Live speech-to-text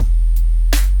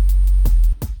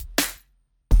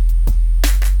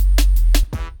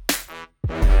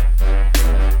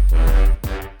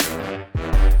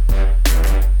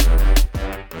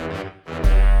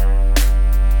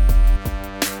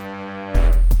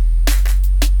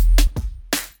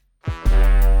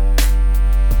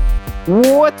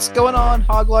What's going on,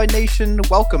 Hogline Nation?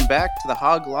 Welcome back to the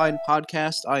Hogline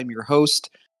Podcast. I'm your host,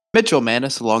 Mitchell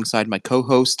Manis, alongside my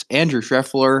co-host, Andrew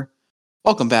Schreffler.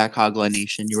 Welcome back, Hogline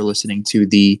Nation. You're listening to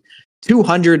the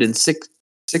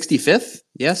 265th?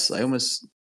 Yes, I almost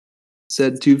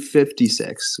said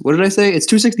 256. What did I say? It's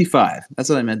 265. That's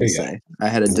what I meant to say. I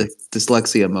had a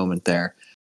dyslexia moment there.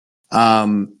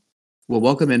 Well,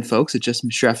 welcome in, folks. It's just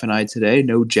Schreff and I today.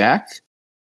 No Jack.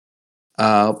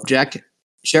 Jack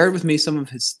shared with me some of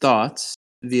his thoughts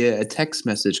via a text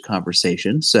message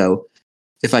conversation. So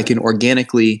if I can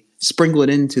organically sprinkle it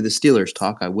into the Steelers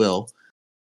talk, I will.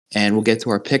 And we'll get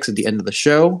to our picks at the end of the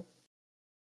show.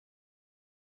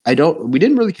 We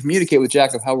didn't really communicate with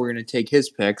Jack of how we're going to take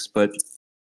his picks, but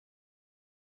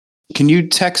can you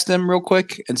text him real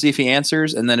quick and see if he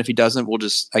answers? And then if he doesn't,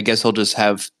 I guess he'll just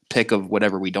have pick of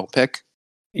whatever we don't pick.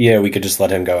 Yeah, we could just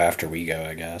let him go after we go,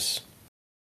 I guess.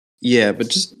 Yeah, but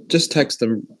just text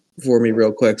him for me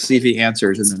real quick, see if he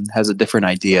answers and then has a different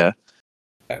idea.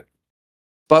 Okay.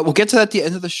 But we'll get to that at the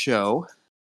end of the show.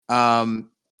 The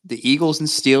Eagles and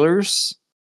Steelers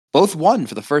both won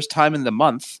for the first time in the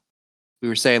month. We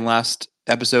were saying last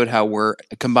episode how we're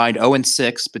combined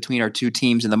 0-6 between our two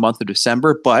teams in the month of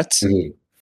December, but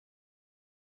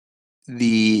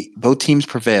both teams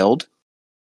prevailed.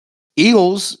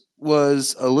 Eagles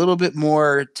was a little bit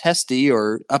more testy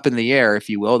or up in the air, if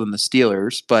you will, than the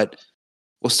Steelers. But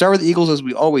we'll start with the Eagles as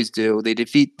we always do. They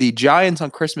defeat the Giants on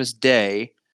Christmas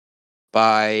Day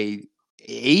by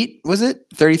 8, was it?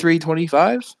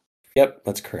 33-25? Yep,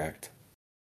 that's correct.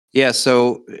 Yeah,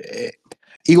 so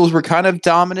Eagles were kind of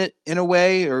dominant in a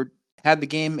way, or had the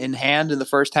game in hand in the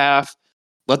first half.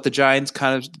 Let the Giants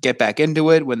kind of get back into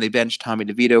it when they benched Tommy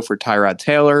DeVito for Tyrod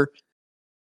Taylor.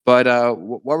 But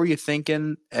what were you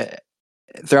thinking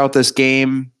throughout this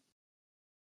game?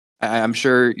 I'm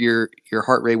sure your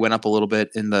heart rate went up a little bit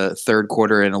in the third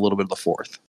quarter and a little bit of the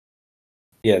fourth.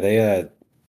 Yeah,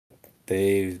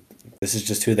 this is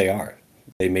just who they are.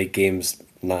 They make games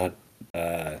not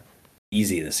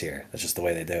easy this year. That's just the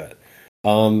way they do it.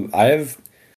 I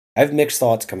have mixed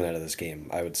thoughts coming out of this game,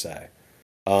 I would say.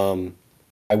 I'll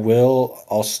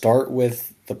start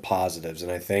with the positives,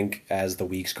 and I think as the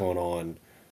week's going on,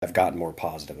 I've gotten more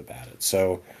positive about it.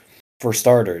 So, for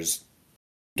starters,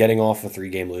 getting off a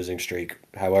 3-game losing streak,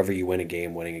 however you win a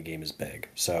game, winning a game is big.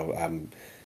 So I'm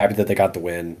happy that they got the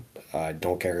win. I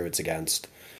don't care who it's against.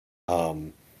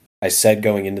 I said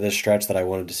going into this stretch that I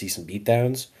wanted to see some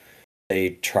beatdowns.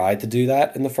 They tried to do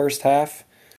that in the first half,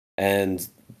 and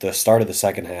the start of the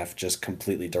second half just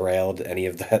completely derailed any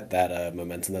of that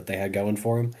momentum that they had going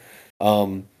for them.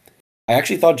 I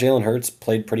actually thought Jalen Hurts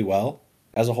played pretty well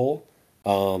as a whole.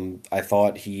 I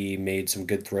thought he made some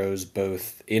good throws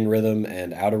both in rhythm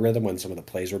and out of rhythm when some of the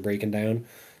plays were breaking down.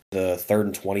 The 3rd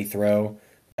and 20 throw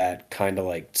that kind of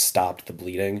like stopped the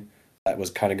bleeding that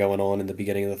was kind of going on in the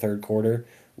beginning of the third quarter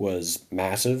was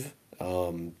massive.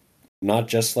 Not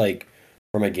just like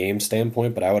from a game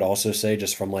standpoint, but I would also say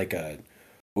just from like a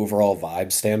overall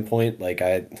vibe standpoint.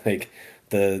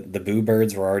 The Boo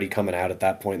Birds were already coming out at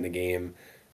that point in the game.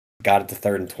 Got it to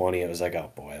 3rd and 20. It was like,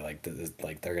 oh boy,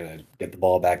 they're gonna get the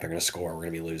ball back, they're gonna score, we're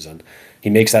gonna be losing.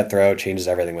 He makes that throw, changes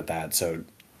everything with that. So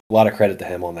a lot of credit to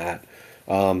him on that.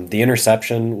 The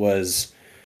interception was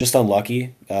just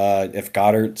unlucky. If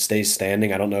Goddard stays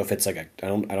standing, I don't know if it's I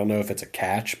don't know if it's a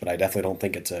catch, but I definitely don't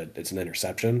think it's an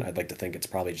interception. I'd like to think it's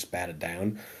probably just batted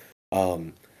down.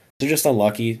 They're just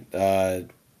unlucky.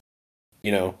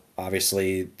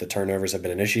 Obviously the turnovers have been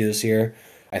an issue this year.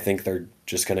 I think they're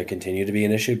just going to continue to be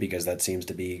an issue because that seems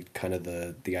to be kind of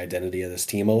the identity of this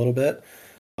team a little bit.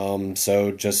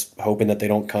 So just hoping that they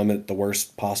don't come at the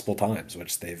worst possible times,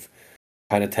 which they've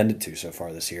kind of tended to so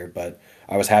far this year. But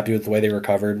I was happy with the way they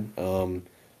recovered. I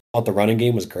thought the running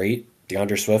game was great.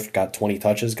 DeAndre Swift got 20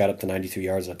 touches, got up to 92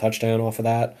 yards and a touchdown off of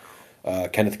that.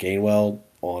 Kenneth Gainwell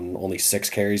on only 6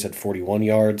 carries had 41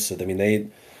 yards. So, the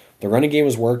running game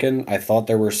was working. I thought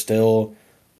there were still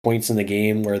points in the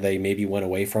game where they maybe went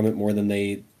away from it more than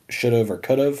they should have or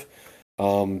could have.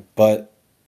 But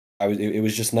it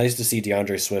was just nice to see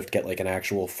DeAndre Swift get like an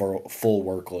actual full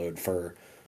workload for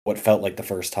what felt like the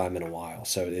first time in a while.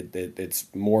 So it's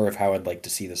more of how I'd like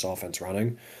to see this offense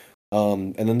running.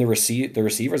 And then the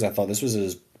receivers, I thought this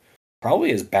was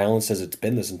probably as balanced as it's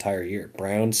been this entire year.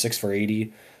 Brown 6 for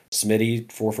 80,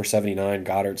 Smitty 4 for 79,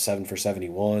 Goddard 7 for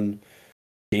 71.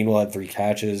 Gainwell had 3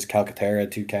 catches. Calcaterra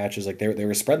had 2 catches. Like they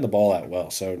were spreading the ball out well.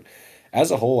 So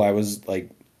as a whole, I was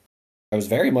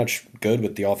very much good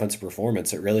with the offensive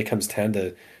performance. It really comes down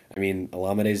to,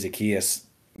 Olamide Zaccheaus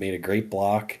made a great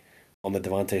block on the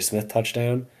Devontae Smith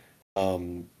touchdown.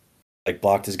 like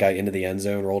blocked his guy into the end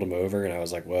zone, rolled him over, and I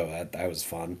was like, whoa, that was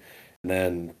fun. And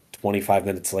then 25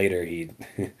 minutes later, he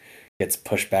gets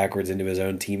pushed backwards into his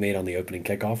own teammate on the opening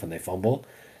kickoff, and they fumble,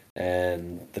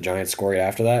 and the Giants score it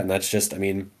after that. And that's just, I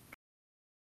mean,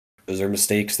 those are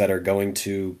mistakes that are going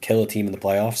to kill a team in the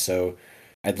playoffs. So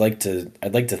I'd like to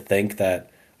think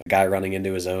that a guy running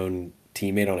into his own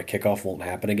teammate on a kickoff won't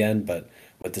happen again. But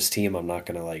with this team, not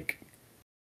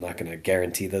gonna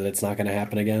guarantee that it's not gonna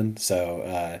happen again.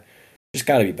 So just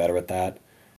got to be better with that.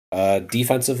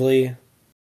 Defensively,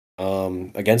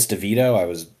 against DeVito, I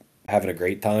was having a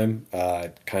great time,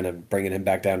 kind of bringing him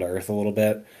back down to earth a little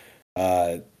bit.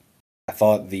 Uh, I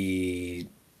thought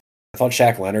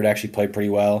Shaq Leonard actually played pretty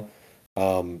well,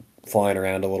 flying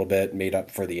around a little bit, made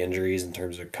up for the injuries in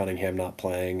terms of Cunningham not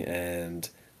playing, and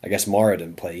I guess Mara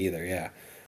didn't play either. Yeah,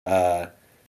 uh,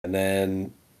 and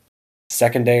then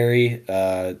secondary,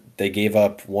 they gave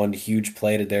up one huge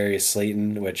play to Darius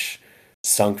Slayton, which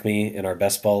sunk me in our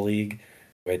best ball league.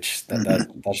 Which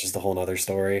that's just a whole nother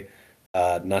story.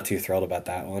 Not too thrilled about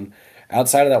that one.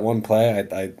 Outside of that one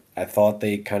play, I thought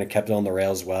they kind of kept it on the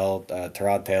rails well.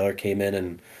 Tyrod Taylor came in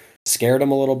and scared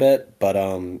him a little bit, but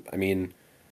I mean,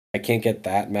 I can't get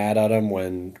that mad at him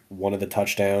when one of the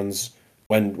touchdowns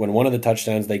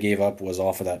they gave up was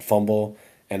off of that fumble,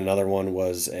 and another one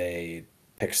was a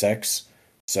pick six.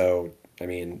 So I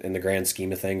mean, in the grand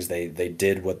scheme of things, they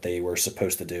did what they were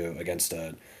supposed to do against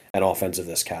an offense of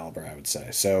this caliber, I would say.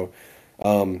 So,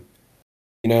 um,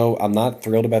 I'm not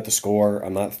thrilled about the score.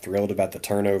 I'm not thrilled about the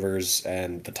turnovers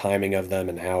and the timing of them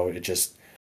and how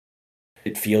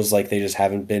it feels like they just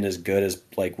haven't been as good as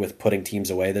like with putting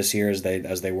teams away this year as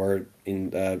they were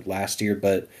in last year.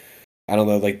 But I don't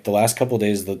know, like the last couple of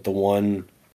days, the one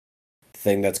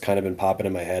thing that's kind of been popping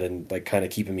in my head and like kind of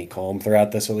keeping me calm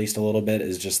throughout this at least a little bit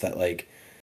is just that like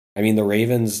I mean the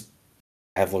Ravens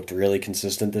have looked really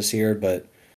consistent this year, but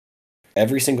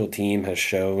every single team has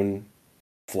shown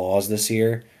flaws this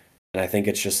year, and I think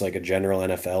it's just like a general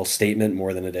NFL statement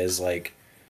more than it is like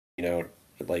you know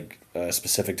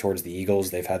specific towards the Eagles.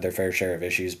 They've had their fair share of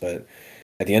issues, but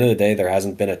at the end of the day, there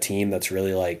hasn't been a team that's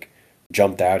really like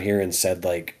jumped out here and said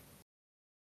like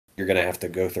you're gonna have to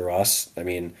go through us. I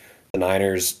mean, the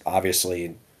Niners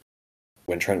obviously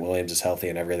when Trent Williams is healthy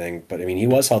and everything, but I mean he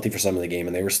was healthy for some of the game,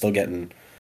 and they were still getting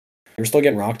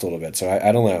rocked a little bit. So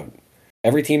I don't know.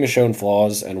 Every team has shown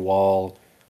flaws, and while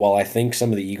I think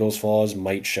some of the Eagles' flaws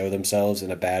might show themselves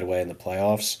in a bad way in the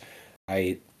playoffs,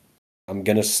 I I'm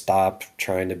gonna stop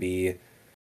trying to be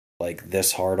like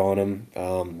this hard on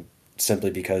them,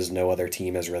 simply because no other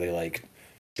team has really like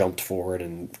jumped forward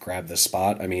and grabbed this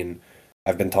spot. I mean,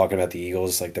 I've been talking about the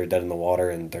Eagles like they're dead in the water,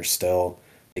 and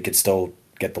they could still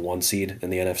get the 1 seed in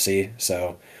the NFC.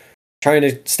 So trying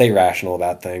to stay rational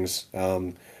about things.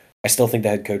 I still think the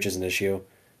head coach is an issue.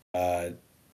 Uh,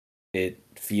 it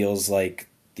feels like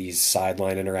these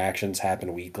sideline interactions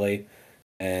happen weekly,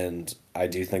 and I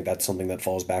do think that's something that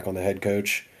falls back on the head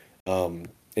coach.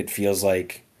 It feels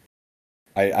like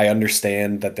I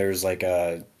understand that there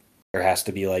has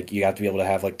to be like you have to be able to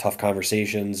have like tough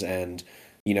conversations, and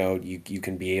you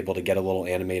can be able to get a little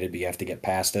animated, but you have to get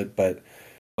past it. But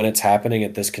when it's happening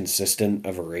at this consistent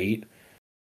of a rate,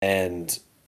 and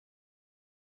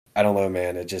I don't know,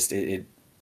 man,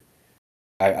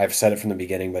 I've said it from the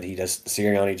beginning, but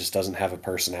Sirianni just doesn't have a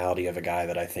personality of a guy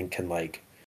that I think can like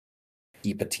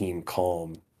keep a team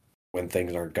calm when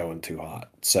things aren't going too hot.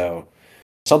 So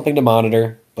something to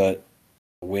monitor, but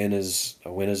a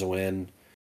win.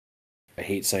 I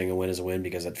hate saying a win is a win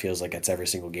because it feels like it's every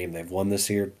single game they've won this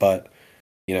year. But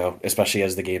especially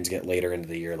as the games get later into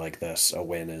the year like this, a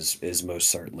win is most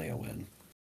certainly a win.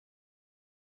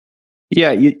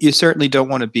 Yeah, you certainly don't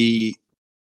want to be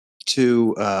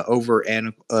too over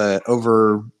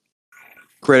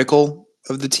critical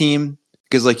of the team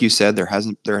because, like you said,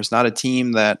 there's not a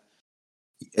team that,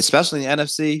 especially in the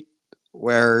NFC,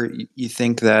 where you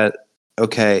think that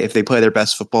okay, if they play their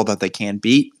best football, that they can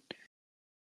beat.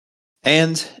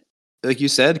 And like you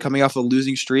said, coming off a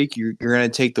losing streak, you're going to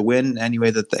take the win any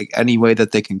way that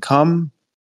they can come.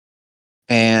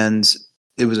 And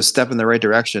it was a step in the right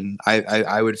direction.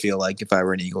 I would feel like if I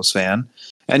were an Eagles fan,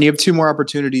 and you have two more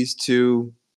opportunities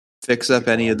to fix up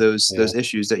any of those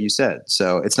issues that you said.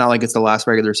 So it's not like it's the last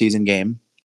regular season game.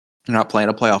 You're not playing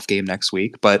a playoff game next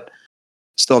week, but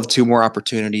still have two more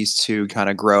opportunities to kind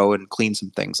of grow and clean some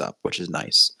things up, which is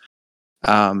nice.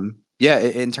 Yeah,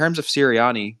 in terms of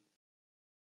Sirianni,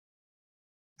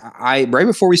 I right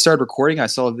before we started recording, I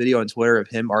saw a video on Twitter of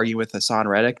him arguing with Hassan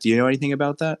Reddick. Do you know anything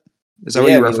about that? Is that what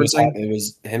Yeah, I you're mean, referencing? it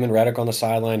was him and Reddick on the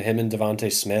sideline. Him and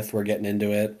Devontae Smith were getting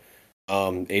into it.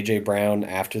 AJ Brown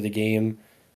after the game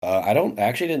I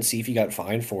actually didn't see if he got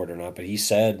fined for it or not, but he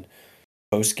said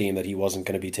post game that he wasn't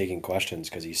going to be taking questions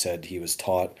because he said he was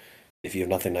taught if you have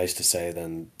nothing nice to say,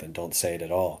 then don't say it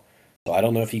at all. So I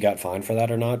don't know if he got fined for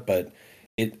that or not, but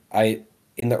I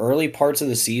in the early parts of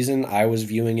the season I was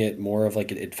viewing it more of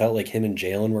like it felt like him and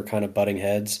Jalen were kind of butting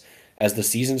heads. As the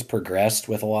seasons progressed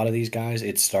with a lot of these guys,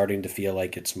 it's starting to feel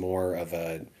like it's more of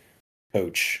a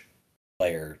coach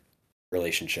player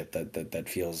relationship that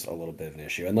feels a little bit of an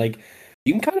issue. And like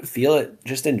you can kind of feel it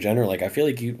just in general. Like I feel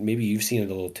like maybe you've seen it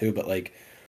a little too, but like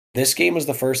this game was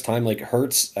the first time like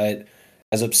Hurts,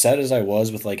 as upset as I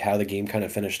was with like how the game kind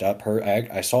of finished up,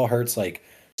 I saw Hurts like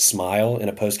smile in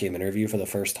a post game interview for the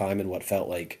first time in what felt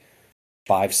like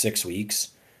 5, 6 weeks.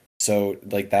 So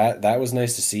like that was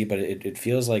nice to see, but it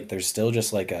feels like there's still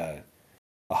just like a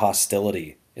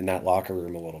hostility in that locker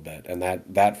room a little bit, and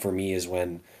that for me is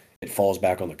when it falls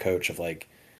back on the coach of like,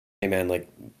 hey man, like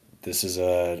this is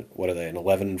a what are they, an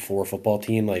 11-4 football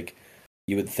team? Like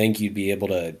you would think you'd be able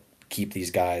to keep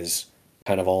these guys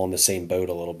kind of all in the same boat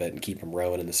a little bit and keep them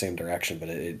rowing in the same direction, but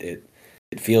it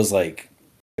feels like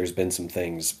there's been some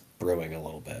things brewing a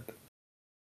little bit.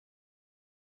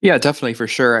 Yeah, definitely for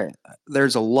sure.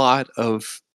 There's a lot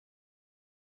of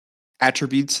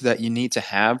attributes that you need to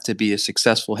have to be a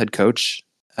successful head coach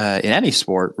in any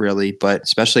sport, really, but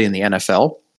especially in the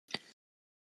NFL.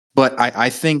 But I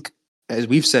think, as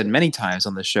we've said many times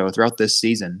on the show throughout this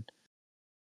season,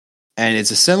 and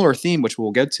it's a similar theme, which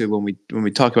we'll get to when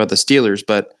we talk about the Steelers.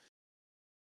 But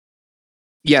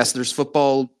yes, there's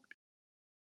football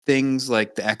things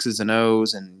like the X's and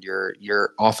O's and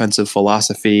your offensive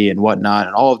philosophy and whatnot,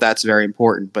 and all of that's very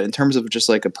important. But in terms of just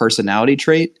like a personality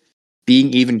trait,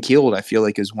 being even keeled, I feel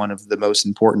like is one of the most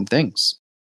important things.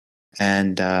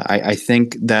 And I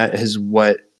think that is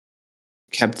what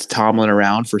kept Tomlin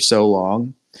around for so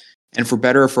long, and for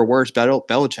better or for worse,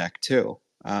 Belichick too.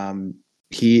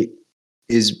 He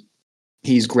is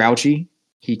he's grouchy,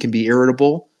 he can be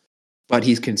irritable, but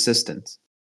he's consistent,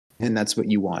 and that's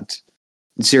what you want.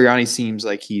 And Sirianni seems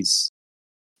like he's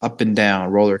up and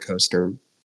down roller coaster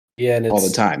Yeah, and all the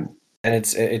time.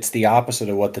 it's the opposite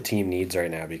of what the team needs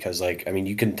right now because like I mean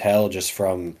you can tell just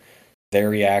from their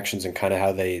reactions and kind of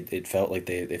how it felt like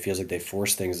it feels like they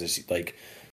forced things this like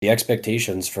the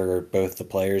expectations for both the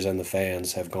players and the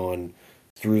fans have gone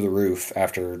through the roof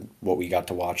after what we got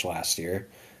to watch last year.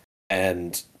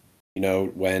 And you know,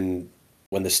 when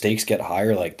the stakes get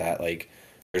higher like that, like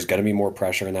there's going to be more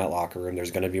pressure in that locker room.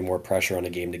 There's going to be more pressure on a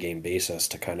game to game basis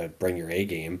to kind of bring your A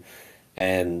game.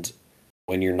 And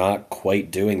when you're not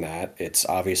quite doing that, it's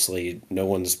obviously no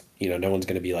one's going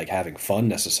to be like having fun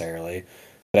necessarily.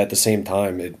 But at the same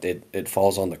time, it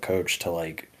falls on the coach to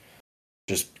like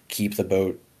just keep the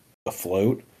boat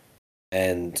afloat.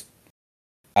 And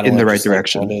I don't In know, the right just like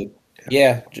kind direction. of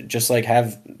yeah, just like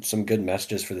have some good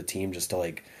messages for the team, just to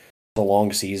like the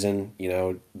long season. You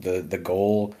know, the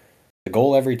goal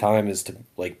every time is to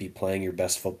like be playing your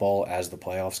best football as the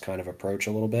playoffs kind of approach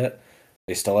a little bit.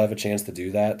 They still have a chance to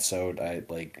do that, so I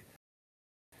like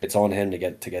it's on him to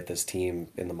get this team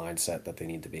in the mindset that they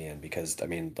need to be in because I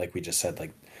mean, like we just said,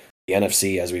 like the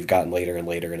NFC as we've gotten later and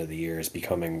later into the year is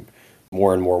becoming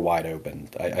more and more wide open.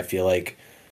 I feel like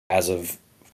as of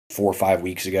 4 or 5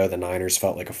 weeks ago, the Niners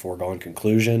felt like a foregone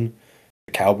conclusion.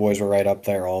 The Cowboys were right up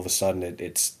there. All of a sudden,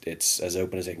 it's as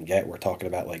open as it can get. We're talking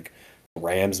about like the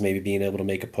Rams maybe being able to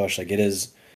make a push. Like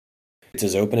it's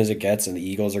as open as it gets, and the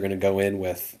Eagles are going to go in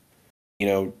with you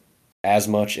know as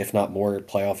much, if not more,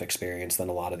 playoff experience than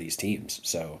a lot of these teams.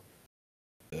 So,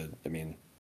 I mean,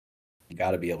 you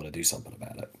got to be able to do something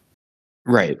about it.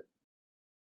 Right.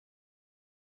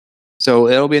 So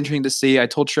it'll be interesting to see. I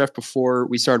told Trev before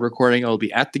we started recording, I'll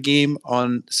be at the game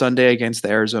on Sunday against the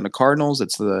Arizona Cardinals.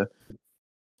 It's the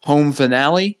home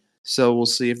finale. So we'll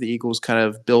see if the Eagles kind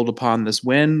of build upon this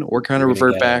win or kind of You're gonna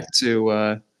revert get back a.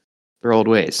 to their old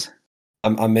ways.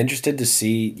 I'm interested to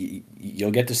see. You'll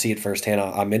get to see it firsthand.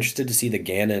 I'm interested to see the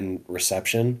Gannon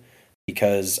reception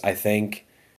because I think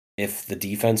if the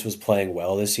defense was playing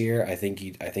well this year,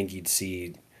 you'd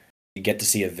get to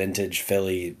see a vintage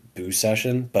Philly boo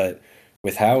session. But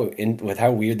with how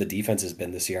weird the defense has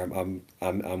been this year,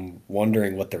 I'm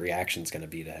wondering what the reaction's going to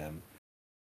be to him.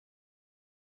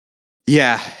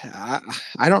 Yeah,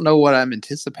 I don't know what I'm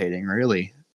anticipating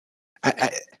really.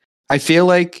 I I feel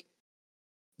like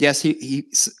yes, he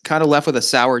kind of left with a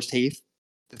sour taste.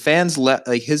 The fans let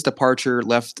like his departure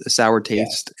left a sour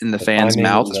taste Yes, in the the fans' timing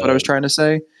mouth. and Is what I was trying to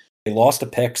say. they lost a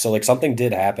pick, so like something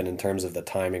did happen in terms of the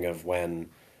timing of when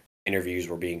interviews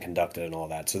were being conducted and all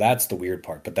that. So that's the weird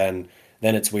part. But then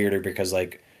it's weirder because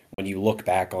like when you look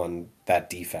back on that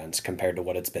defense compared to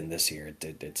what it's been this year,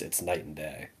 it's night and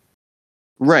day.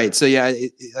 Right. So yeah,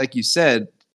 like you said,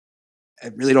 I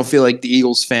really don't feel like the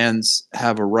Eagles fans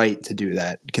have a right to do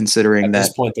that, considering At this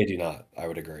that. point, they do not. I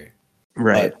would agree.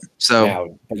 Right. But So now,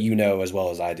 but you know as well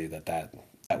as I do that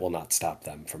will not stop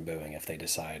them from booing if they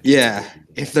decide it's a yeah,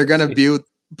 good if they're gonna day.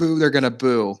 boo, they're gonna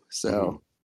boo. Mhm. So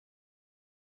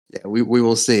yeah, we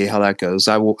will see how that goes.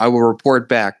 I will report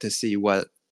back to see what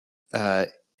uh,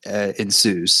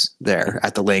 ensues there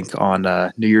at the link on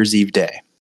New Year's Eve day.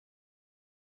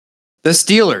 The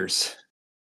Steelers,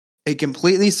 a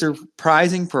completely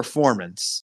surprising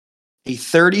performance, a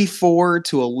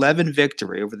 34-11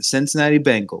 victory over the Cincinnati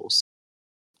Bengals.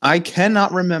 I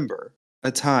cannot remember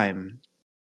a time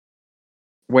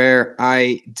where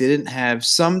I didn't have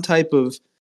some type of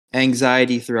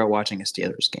anxiety throughout watching a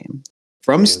Steelers game.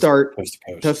 From It was start coast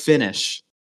to to coast. finish,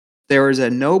 there was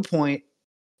at no point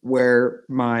where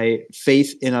my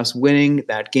faith in us winning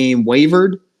that game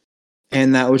wavered.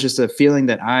 And that was just a feeling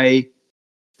that I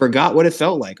forgot what it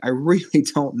felt like. I really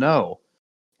don't know.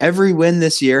 Every win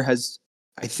this year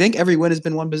I think every win has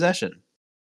been one possession.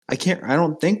 I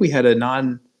don't think we had a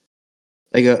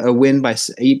win by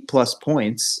 8+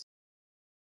 points.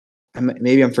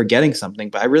 Maybe I'm forgetting something,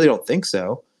 but I really don't think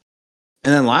so.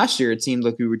 And then last year, it seemed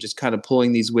like we were just kind of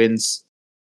pulling these wins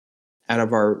out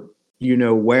of our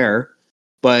where.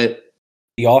 But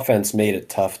The offense made it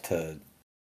tough to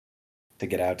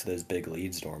get out to those big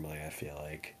leads normally, I feel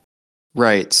like.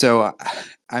 right. So,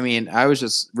 I mean, I was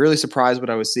just really surprised what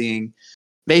I was seeing.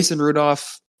 Mason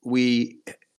Rudolph,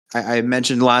 I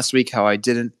mentioned last week how I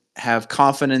didn't have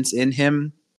confidence in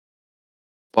him,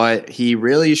 but he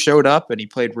really showed up and he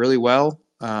played really well.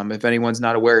 If anyone's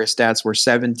not aware, his stats were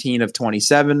 17 of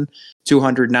 27,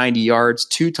 290 yards,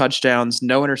 2 touchdowns,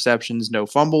 no interceptions, no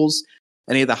fumbles,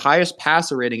 and he had the highest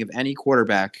passer rating of any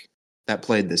quarterback that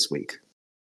played this week.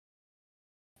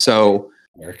 So,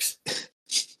 Works.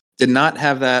 did not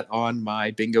have that on my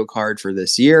bingo card for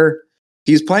this year.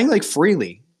 He was playing like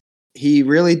freely. He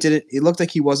really didn't. It looked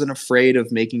like he wasn't afraid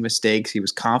of making mistakes. He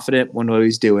was confident when what he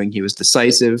was doing. He was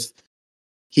decisive.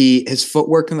 His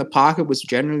footwork in the pocket was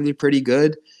generally pretty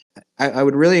good. I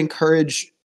would really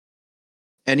encourage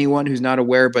anyone who's not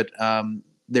aware, but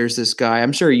there's this guy.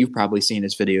 I'm sure you've probably seen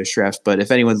his video, Shref. But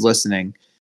if anyone's listening,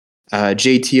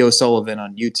 JT O'Sullivan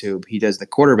on YouTube. He does the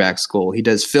quarterback school. He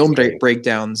does film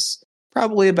breakdowns,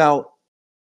 probably about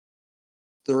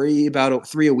three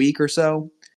a week or so.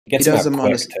 He gets them out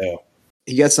quick too.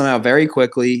 He gets them out very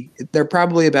quickly. They're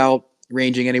probably about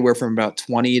ranging anywhere from about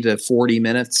 20 to 40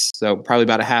 minutes, so probably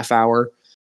about a half hour.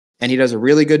 And he does a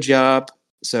really good job.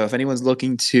 So if anyone's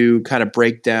looking to kind of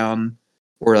break down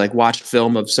or like watch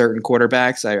film of certain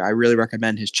quarterbacks, I really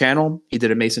recommend his channel. He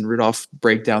did a Mason Rudolph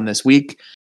breakdown this week.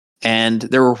 And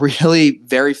there were really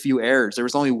very few errors. There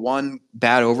was only one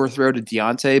bad overthrow to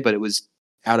Deontay, but it was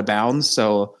out of bounds.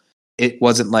 So it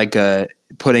wasn't like a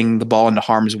putting the ball into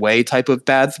harm's way type of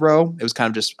bad throw. It was kind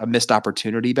of just a missed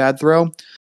opportunity bad throw.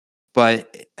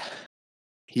 But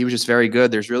he was just very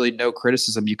good. There's really no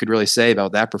criticism you could really say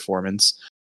about that performance.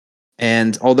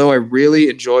 And although I really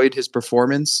enjoyed his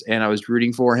performance and I was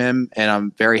rooting for him, and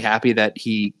I'm very happy that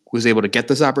he was able to get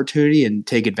this opportunity and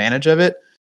take advantage of it,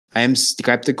 I am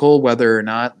skeptical whether or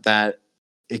not that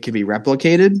it can be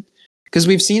replicated, because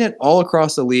we've seen it all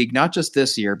across the league, not just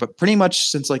this year, but pretty much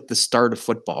since like the start of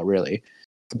football, really.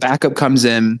 The backup comes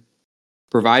in,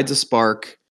 provides a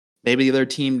spark. Maybe the other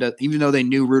team, does, even though they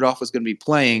knew Rudolph was going to be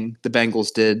playing, the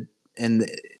Bengals did. And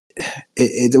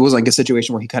it was like a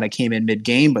situation where he kind of came in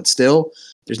mid-game, but still,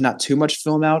 there's not too much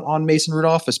film out on Mason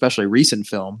Rudolph, especially recent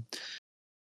film.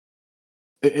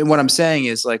 And what I'm saying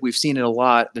is, like, we've seen it a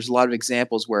lot. There's a lot of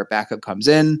examples where a backup comes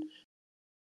in,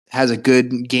 has a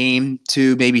good game,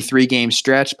 2, maybe 3 game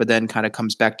stretch, but then kind of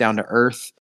comes back down to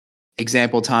earth.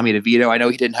 Example, Tommy DeVito. I know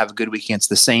he didn't have a good week against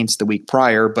the Saints the week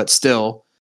prior, but still,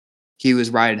 he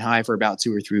was riding high for about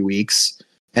 2 or 3 weeks,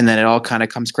 and then it all kind of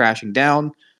comes crashing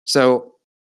down. So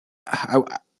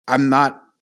I'm not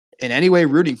in any way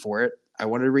rooting for it. I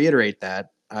want to reiterate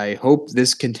that. I hope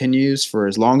this continues for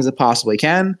as long as it possibly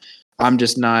can. I'm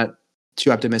just not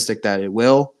too optimistic that it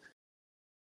will.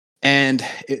 And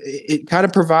it kind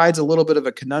of provides a little bit of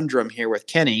a conundrum here with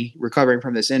Kenny recovering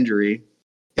from this injury.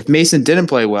 If Mason didn't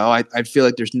play well, I feel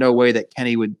like there's no way that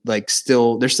Kenny would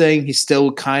they're saying he's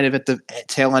still kind of at the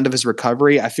tail end of his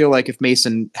recovery. I feel like if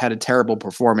Mason had a terrible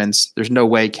performance, there's no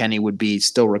way Kenny would be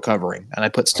still recovering. And I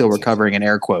put still recovering in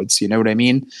air quotes. You know what I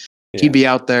mean? Yeah. He'd be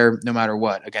out there no matter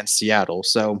what against Seattle.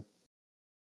 So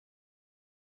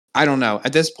I don't know.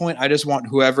 At this point, I just want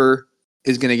whoever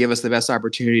is going to give us the best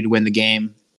opportunity to win the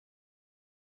game.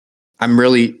 I'm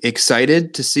really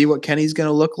excited to see what Kenny's going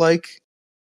to look like.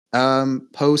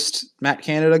 post Matt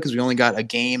Canada because we only got a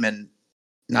game and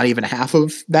not even half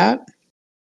of that.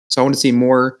 So I want to see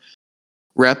more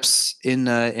reps in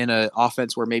a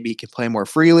offense where maybe he can play more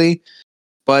freely.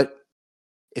 But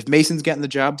if Mason's getting the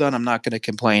job done, I'm not going to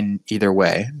complain either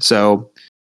way. So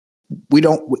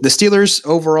the Steelers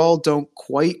overall don't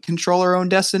quite control our own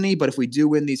destiny, but if we do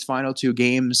win these final two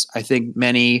games, I think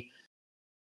many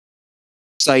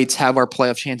sites have our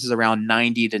playoff chances around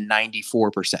 90 to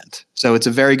 94%. So it's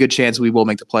a very good chance we will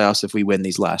make the playoffs if we win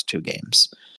these last two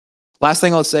games. Last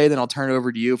thing I'll say, then I'll turn it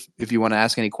over to you if you want to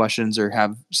ask any questions or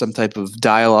have some type of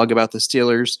dialogue about the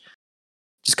Steelers.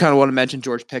 Just kind of want to mention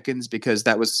George Pickens because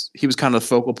he was kind of the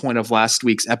focal point of last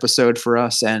week's episode for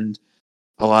us and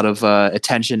a lot of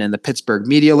attention in the Pittsburgh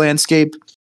media landscape.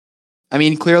 I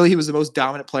mean, clearly he was the most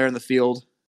dominant player in the field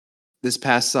this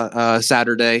past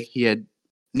Saturday. He had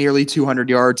nearly 200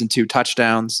 yards and 2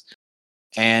 touchdowns,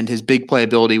 and his big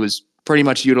playability was pretty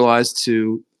much utilized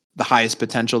to the highest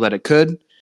potential that it could.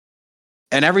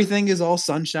 And everything is all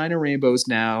sunshine and rainbows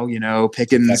now. You know,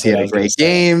 Pickens, he had a great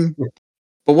game.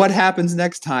 But what happens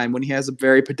next time when he has a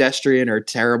very pedestrian or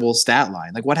terrible stat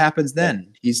line? Like, what happens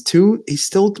then? He's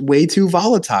still way too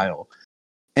volatile.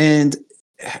 And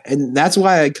that's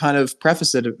why I kind of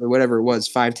prefaced it, or whatever it was,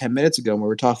 5-10 minutes ago when we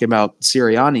were talking about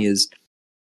Sirianni, is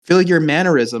I feel like your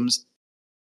mannerisms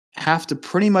have to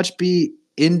pretty much be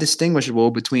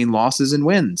indistinguishable between losses and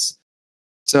wins.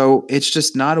 So it's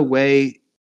just not a way.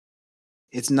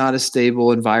 It's not a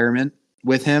stable environment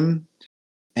with him,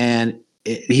 and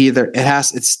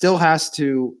it still has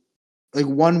to, like,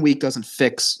 1 week doesn't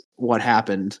fix what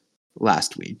happened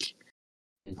last week.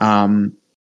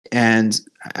 And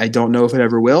I don't know if it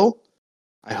ever will.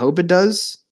 I hope it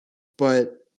does,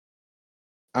 but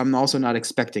I'm also not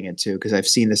expecting it to because I've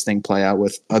seen this thing play out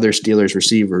with other Steelers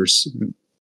receivers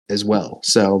as well.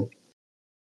 So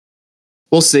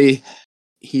we'll see.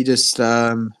 He just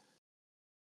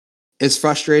it's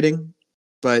frustrating,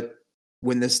 but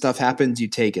when this stuff happens, you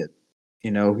take it.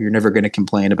 You know, you're never going to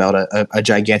complain about a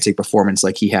gigantic performance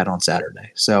like he had on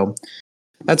Saturday. So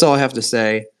that's all I have to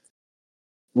say.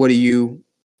 What do you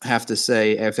have to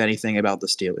say, if anything, about the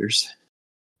Steelers?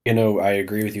 You know, I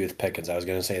agree with you with Pickens. I was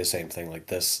going to say the same thing. Like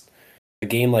this, a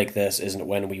game like this isn't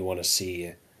when we want to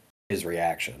see his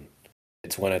reaction.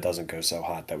 It's when it doesn't go so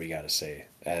hot that we got to see.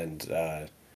 And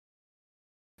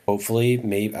hopefully,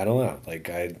 maybe, I don't know. Like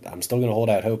I'm still going to hold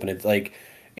out hope. And it's like,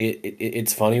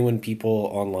 it's funny when people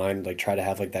online like try to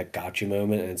have like that gotcha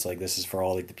moment, and it's like this is for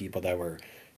all like the people that were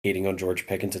hating on George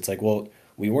Pickens. It's like, well,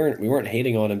 we weren't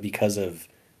hating on him because of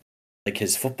like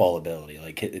his football ability.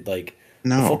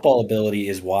 No. The football ability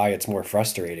is why it's more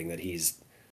frustrating that he's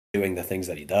doing the things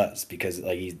that he does, because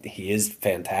like he is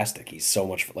fantastic. He's so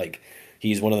much like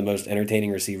he's one of the most entertaining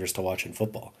receivers to watch in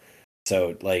football.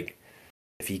 So like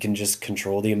if he can just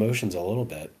control the emotions a little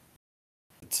bit,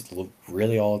 it's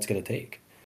really all it's going to take.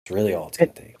 It's really all it's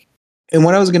going to take. And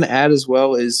what I was going to add as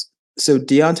well is, so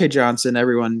Deontay Johnson,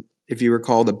 everyone, if you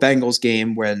recall the Bengals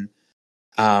game when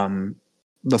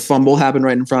the fumble happened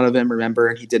right in front of him, remember,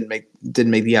 and he didn't make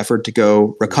the effort to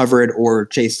go recover it or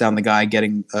chase down the guy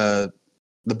getting the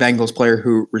Bengals player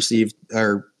who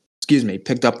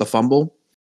picked up the fumble.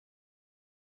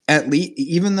 At least,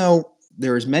 even though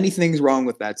there was many things wrong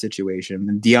with that situation,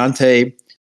 and Deontay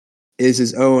is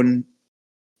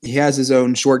he has his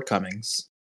own shortcomings,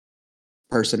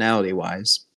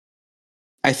 personality-wise.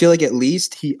 I feel like at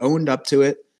least he owned up to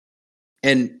it,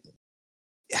 and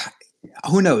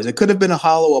who knows? It could have been a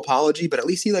hollow apology, but at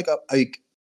least he like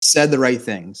said the right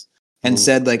things and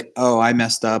said like, "Oh, I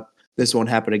messed up. This won't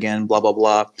happen again." Blah blah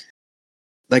blah.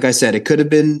 Like I said, it could have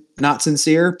been not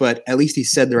sincere, but at least he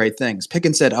said the right things.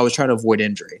 Pickens said, "I was trying to avoid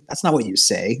injury." That's not what you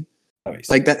say.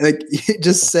 Like that. Like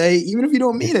just say, even if you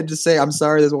don't mean it, just say, "I'm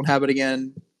sorry. This won't happen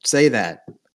again." Say that.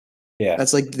 Yeah,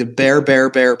 that's like the bare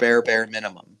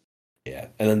minimum. Yeah,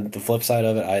 and then the flip side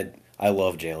of it, I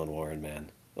love Jaylen Warren,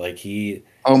 man. Like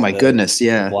oh my goodness,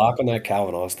 yeah. The block on that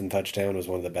Calvin Austin touchdown was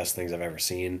one of the best things I've ever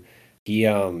seen. He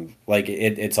like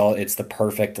it's the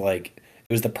perfect, like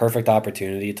it was the perfect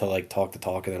opportunity to like talk the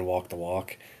talk and then walk the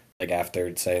walk. Like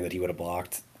after saying that he would have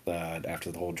blocked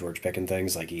after the whole George Pickens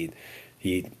things, like he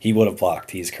would have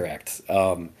blocked. He's correct.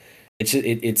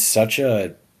 It's such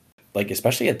a, like,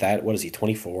 especially at that, what is he,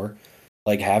 24?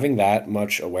 Like having that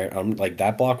much like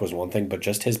that block was one thing, but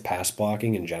just his pass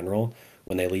blocking in general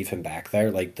when they leave him back there,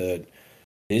 like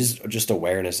his just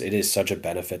awareness, it is such a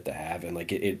benefit to have. And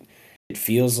like it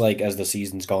feels like as the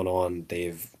season's gone on,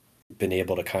 they've been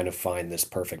able to kind of find this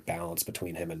perfect balance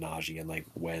between him and Najee and like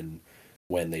when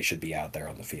they should be out there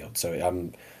on the field. So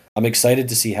I'm excited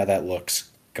to see how that looks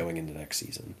going into next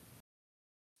season.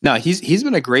 No, he's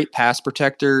been a great pass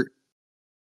protector.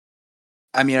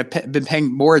 I mean, I've been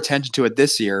paying more attention to it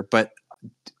this year, but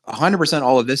 100%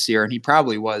 all of this year, and he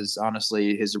probably was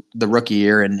honestly the rookie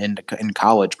year in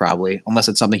college, probably, unless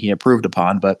it's something he improved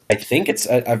upon. But I think it's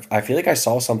I feel like I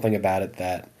saw something about it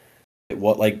that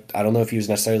what like I don't know if he was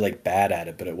necessarily like bad at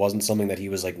it, but it wasn't something that he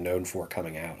was like known for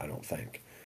coming out. I don't think.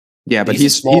 yeah, but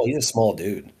He's a small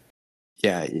dude.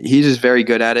 Yeah, he's just very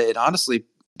good at it. And honestly,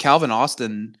 Calvin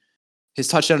Austin, his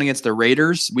touchdown against the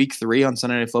Raiders, week 3 on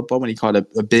Sunday Night Football, when he caught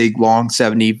a big, long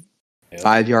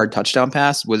 75-yard touchdown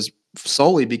pass, was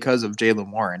solely because of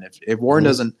Jaylen Warren. If Warren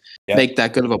doesn't make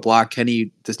that good of a block,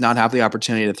 Kenny does not have the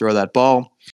opportunity to throw that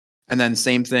ball. And then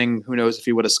same thing, who knows if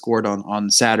he would have scored on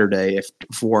Saturday if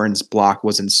Warren's block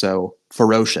wasn't so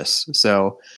ferocious.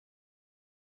 So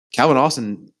Calvin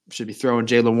Austin should be throwing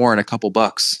Jaylen Warren a couple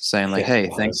bucks, saying like, "Hey,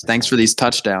 100%. thanks for these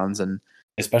touchdowns." And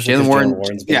especially because Jaylen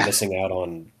Warren's been missing out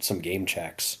on some game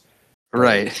checks.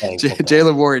 Right,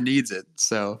 Jaylen Warren needs it.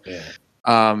 So,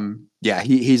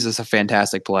 he's just a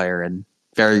fantastic player, and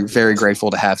very, very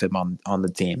grateful to have him on the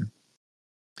team.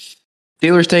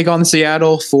 Steelers take on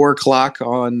Seattle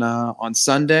 4:00 on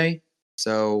Sunday.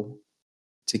 So,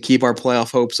 to keep our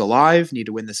playoff hopes alive, need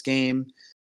to win this game.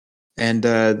 And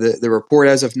the report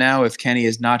as of now, if Kenny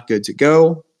is not good to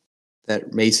go,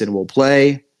 that Mason will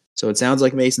play. So it sounds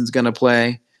like Mason's going to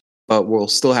play, but we'll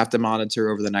still have to monitor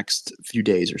over the next few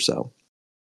days or so.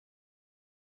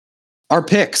 Our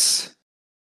picks.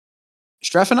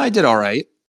 Streff and I did all right.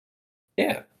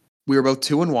 Yeah. We were both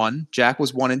 2-1. Jack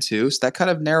was 1-2. So that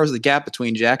kind of narrows the gap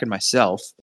between Jack and myself.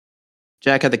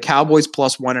 Jack had the Cowboys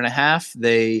plus 1.5.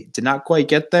 They did not quite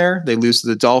get there. They lose to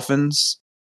the Dolphins.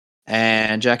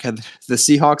 And Jack had the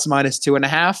Seahawks minus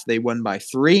 2.5. They won by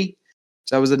 3.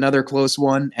 So that was another close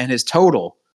one. And his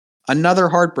total, another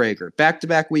heartbreaker,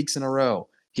 back-to-back weeks in a row.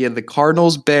 He had the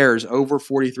Cardinals Bears over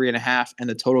 43.5, and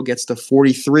the total gets to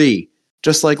 43,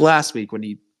 just like last week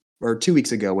or 2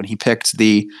 weeks ago when he picked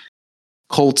the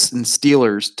Colts and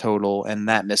Steelers total, and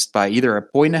that missed by either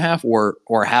 1.5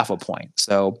 or half a point.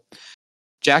 So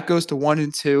Jack goes to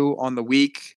 1-2 on the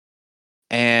week.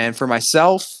 And for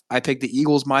myself, I picked the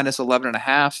Eagles minus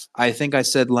 11.5. I think I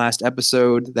said last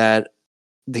episode that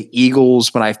the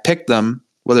Eagles, when I've picked them,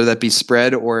 whether that be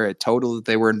spread or a total that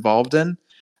they were involved in,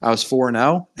 I was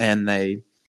 4-0, and they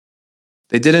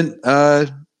didn't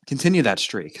continue that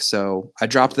streak. So I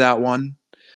dropped that one.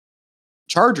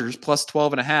 Chargers plus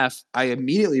 12.5. I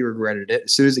immediately regretted it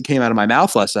as soon as it came out of my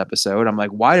mouth last episode. I'm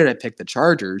like, why did I pick the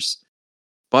Chargers?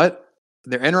 But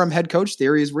their interim head coach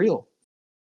theory is real.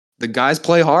 The guys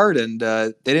play hard, and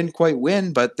they didn't quite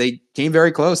win, but they came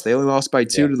very close. They only lost by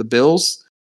 2 to the Bills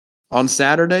on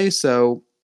Saturday. So,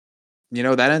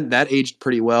 that aged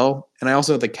pretty well. And I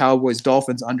also had the Cowboys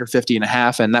Dolphins under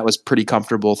 50.5, and that was pretty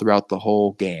comfortable throughout the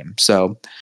whole game. So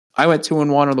I went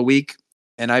 2-1 on the week,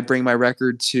 and I bring my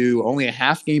record to only a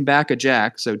half game back of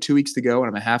Jack. So 2 weeks to go, and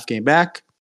I'm a half game back.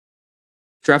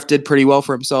 Treff did pretty well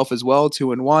for himself as well,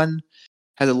 2-1.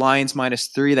 Had the Lions minus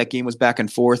 3. That game was back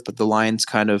and forth, but the Lions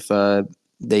kind of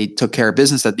they took care of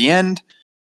business at the end.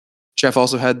 Jeff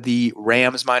also had the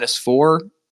Rams minus 4,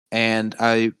 and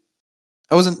I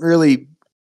wasn't really,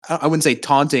 I wouldn't say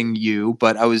taunting you,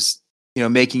 but I was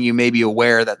making you maybe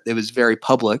aware that it was very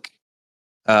public.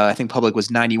 I think public was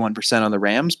 91% on the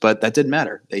Rams, but that didn't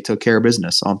matter. They took care of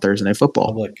business on Thursday Night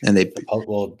Football, and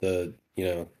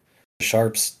the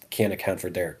Sharps can't account for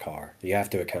Derek Carr. You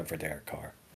have to account for Derek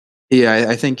Carr. Yeah,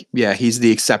 I think he's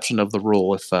the exception of the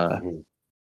rule. If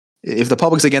the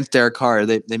public's against Derek Carr,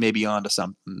 they may be onto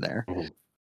something there. Mm-hmm.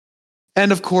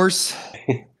 And of course,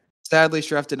 sadly,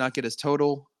 Streff did not get his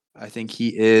total. I think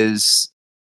he is.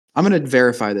 I'm going to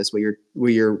verify this.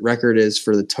 What your record is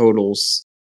for the totals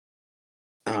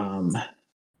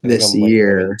this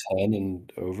year? 10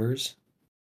 and overs.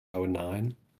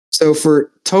 0-9. So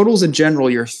for totals in general,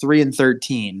 you're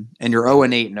 3-13, and you're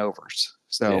 0-8 in overs.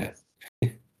 So. Yeah.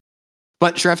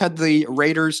 But Treff had the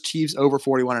Raiders Chiefs over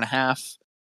 41.5,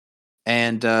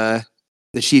 and the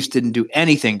Chiefs didn't do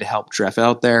anything to help Treff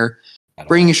out there,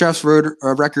 bringing Treff's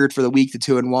record for the week to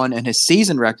 2-1 and his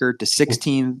season record to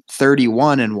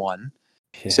 16-31-1.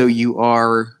 Yeah. So you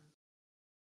are,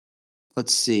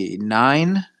 let's see,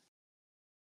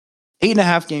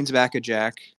 8.5 games back of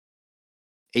Jack,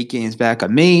 8 games back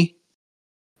of me.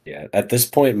 Yeah, at this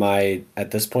point, my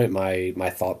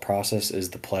thought process is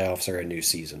the playoffs are a new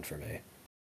season for me.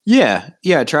 Yeah.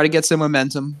 Try to get some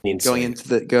momentum going into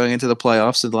the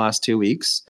playoffs in the last 2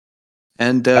 weeks.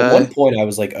 And at one point, I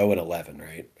was like 0-11,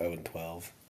 right?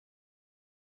 0-12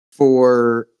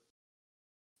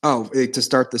 to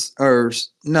start this, or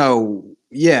no?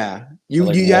 Yeah, you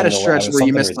had a stretch where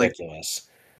you missed ridiculous.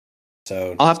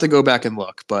 So I'll have to go back and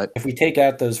look, but if we take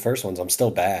out those first ones, I'm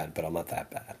still bad, but I'm not that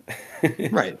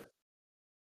bad. right.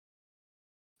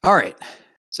 All right.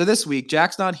 So this week,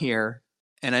 Jack's not here,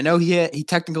 and I know he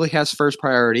technically has first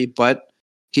priority, but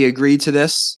he agreed to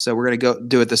this, so we're gonna go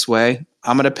do it this way.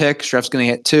 I'm gonna pick. Shref's gonna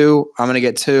get 2. I'm gonna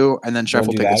get 2, and then Shref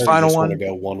will do pick that, his or you final just want to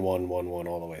one. go 1-1, 1-1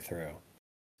 all the way through?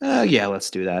 Yeah, let's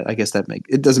do that. I guess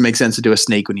it doesn't make sense to do a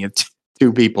snake when you have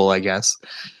two people, I guess.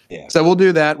 Yeah. So we'll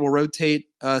do that. We'll rotate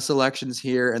selections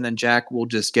here, and then Jack will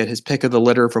just get his pick of the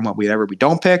litter from whatever we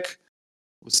don't pick.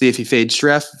 We'll see if he fades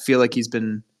Shref. Feel like he's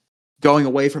been going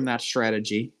away from that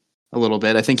strategy a little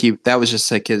bit. I think that was just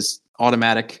like his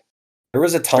automatic. There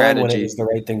was a time strategy. when it was the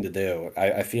right thing to do.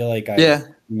 I feel like I've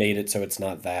made it so it's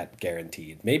not that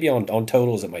guaranteed. Maybe on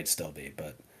totals it might still be,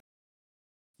 but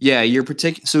yeah, you're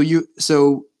particular.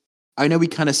 So I know we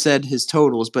kind of said his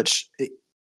totals, but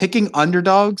picking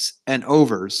underdogs and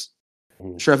overs.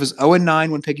 Shref is 0-9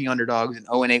 when picking underdogs and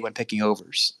 0-8 when picking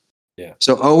overs. Yeah.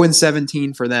 So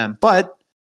 0-17 for them. But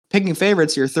picking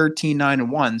favorites, you're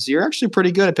 13-9-1. So you're actually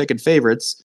pretty good at picking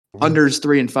favorites. Unders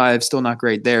 3-5, still not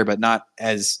great there, but not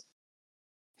as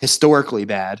historically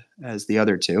bad as the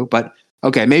other two. But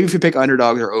okay, maybe if you pick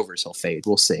underdogs or overs, he'll fade.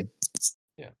 We'll see.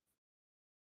 Yeah.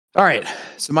 All right.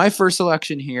 So my first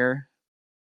selection here,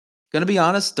 gonna be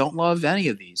honest, don't love any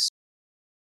of these.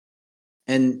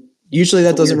 And usually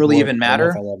that doesn't really even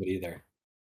matter. I don't know if I love it either.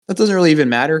 That doesn't really even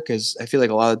matter because I feel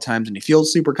like a lot of times when you feel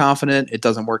super confident, it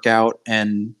doesn't work out,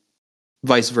 and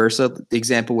vice versa. The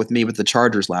example with me with the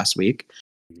Chargers last week.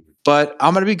 But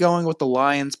I'm going to be going with the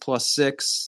Lions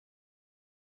 +6.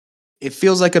 It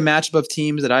feels like a matchup of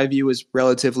teams that I view as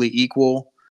relatively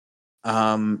equal.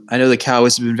 I know the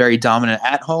Cowboys have been very dominant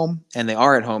at home, and they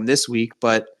are at home this week,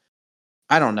 but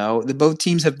I don't know. Both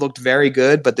teams have looked very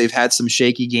good, but they've had some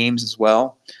shaky games as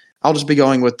well. I'll just be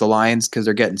going with the Lions because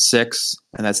they're getting 6,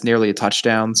 and that's nearly a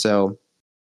touchdown. So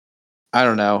I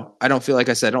don't know. I don't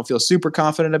feel super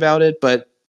confident about it, but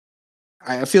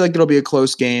I feel like it'll be a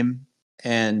close game.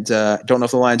 And don't know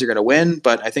if the Lions are going to win,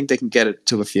 but I think they can get it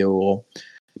to a field goal.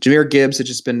 Jahmyr Gibbs has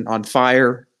just been on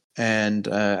fire, and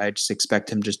I just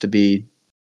expect him just to be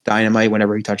dynamite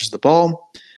whenever he touches the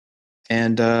ball.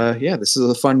 And this is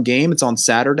a fun game. It's on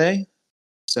Saturday,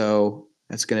 so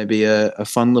it's going to be a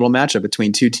fun little matchup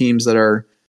between two teams that are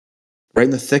right in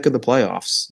the thick of the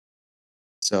playoffs.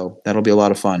 So that'll be a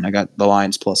lot of fun. I got the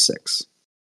Lions +6.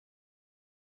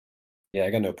 Yeah,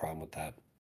 I got no problem with that.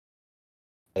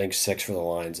 I think 6 for the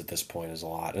Lions at this point is a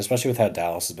lot, especially with how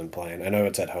Dallas has been playing. I know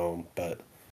it's at home, but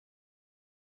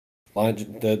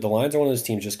the Lions are one of those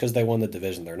teams just because they won the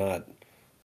division. They're not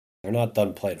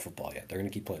done playing football yet. They're going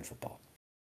to keep playing football.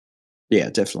 Yeah,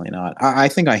 definitely not. I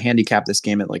think I handicapped this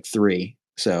game at like 3.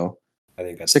 So I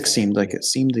think that's 6 seemed like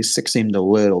 6 seemed a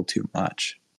little too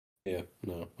much. Yeah,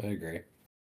 no, I agree.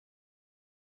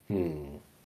 I'm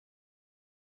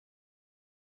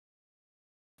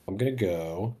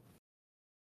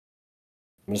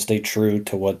gonna stay true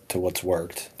to what's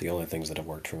worked. The only things that have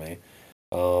worked for me.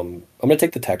 I'm gonna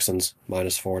take the Texans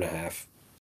 -4.5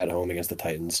 at home against the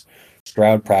Titans.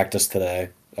 Stroud practiced today.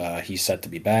 He's set to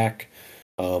be back.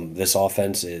 This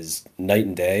offense is night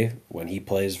and day when he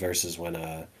plays versus when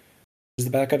who's the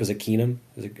backup? Is it Keenum?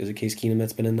 Is it Case Keenum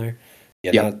that's been in there?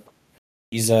 Yeah.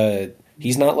 He's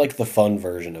not like the fun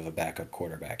version of a backup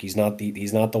quarterback. He's not the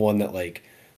one that like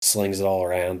slings it all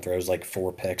around, throws like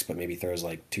 4 picks, but maybe throws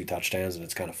like 2 touchdowns and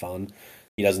it's kind of fun.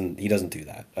 He doesn't do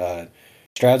that.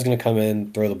 Stroud's gonna come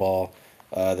in, throw the ball.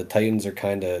 The Titans are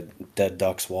kind of dead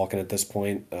ducks walking at this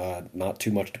point. Not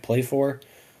too much to play for.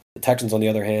 The Texans, on the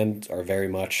other hand, are very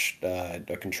much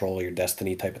a control your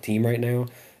destiny type of team right now.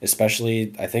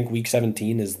 Especially, I think Week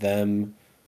 17 is them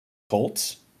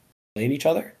Colts playing each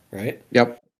other, right?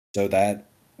 Yep. So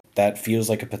that feels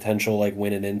like a potential like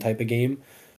win and in type of game.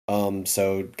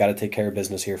 So got to take care of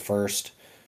business here first.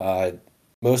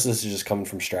 Most of this is just coming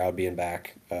from Stroud being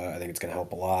back. I think it's going to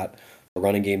help a lot. The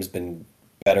running game's been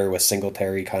better with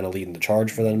Singletary kind of leading the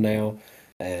charge for them now,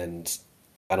 and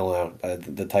I don't know.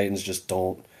 The Titans just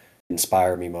don't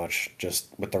inspire me much just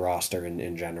with the roster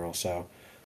in general. So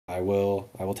I will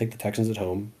take the Texans at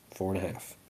home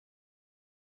 4.5.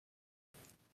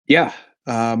 Yeah.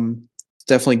 It's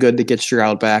definitely good to get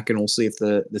Stroud back, and we'll see if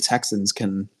the Texans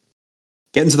can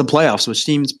get into the playoffs, which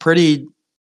seems pretty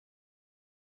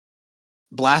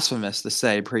blasphemous to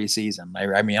say preseason.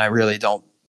 I mean, I really don't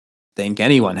think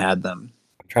anyone had them.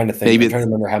 I'm trying to think. I'm trying to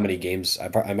remember how many games. I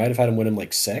might have had them winning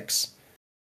like 6.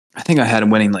 I think I had them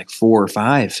winning like 4 or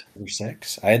 5. Or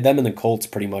 6. I had them and the Colts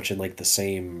pretty much in like the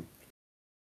same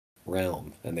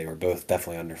realm, and they were both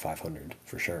definitely under 500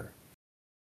 for sure.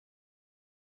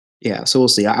 Yeah, so we'll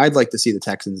see. I'd like to see the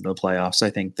Texans in the playoffs. I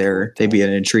think they'd be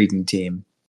an intriguing team.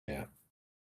 Yeah.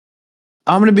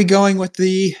 I'm going to be going with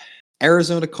the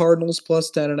Arizona Cardinals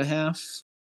plus 10.5.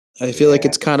 I feel like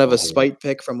it's kind of a spite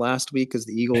pick from last week because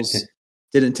the Eagles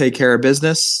didn't take care of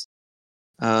business.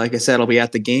 Like I said, I'll be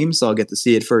at the game, so I'll get to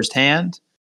see it firsthand.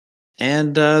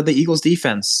 And the Eagles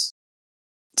defense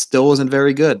still wasn't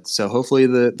very good. So hopefully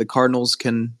the Cardinals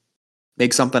can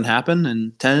make something happen.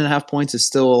 And 10.5 points is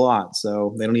still a lot.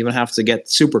 So they don't even have to get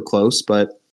super close,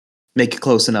 but make it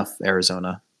close enough,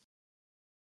 Arizona.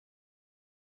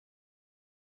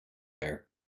 Fair.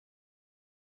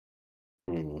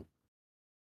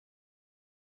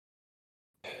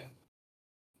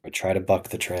 I try to buck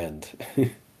the trend.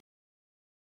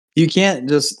 You can't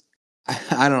just,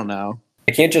 I don't know.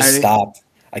 I can't just stop.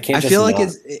 I can't just feel like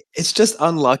not. it's just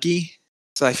unlucky.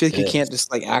 So I feel like you can't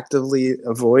just like actively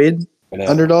avoid I know.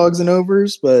 underdogs and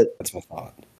overs, but That's my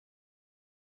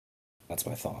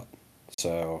thought.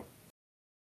 So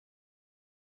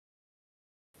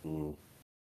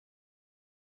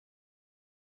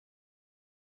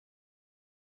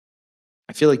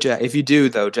I feel like Jack, if you do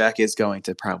though, Jack is going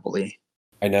to probably.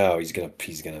 I know he's gonna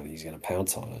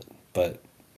pounce on it, but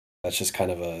that's just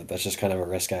kind of a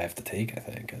risk I have to take, I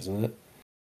think, isn't it?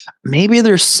 Maybe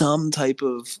there's some type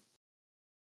of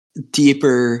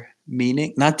deeper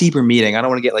meaning, not deeper meaning. I don't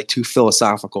want to get like too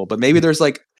philosophical, but maybe there's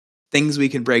like things we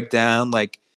can break down.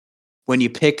 Like when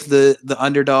you pick the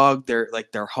underdog, they're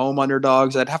home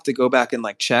underdogs. I'd have to go back and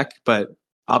like check, but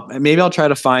maybe I'll try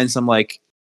to find some like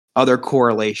other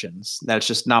correlations. That's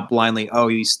just not blindly, oh,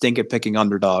 you stink at picking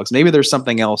underdogs. Maybe there's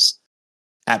something else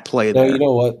at play there. No, you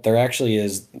know what? There actually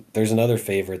is. There's another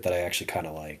favorite that I actually kind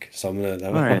of like, so I'm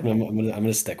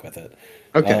gonna stick with it.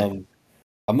 Okay.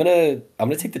 I'm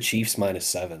gonna take the Chiefs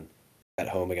 -7 at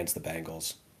home against the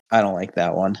Bengals. I don't like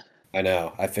that one. I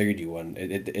know. I figured you wouldn't.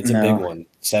 It's a big one.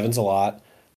 7's a lot.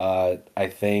 I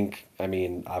think. I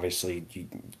mean, obviously,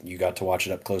 you got to watch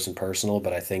it up close and personal,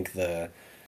 but I think the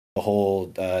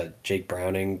whole Jake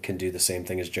Browning can do the same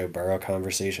thing as Joe Burrow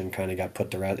conversation kind of got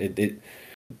put to rest.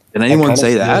 Did anyone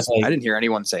say that? I didn't hear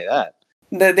anyone say that.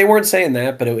 They weren't saying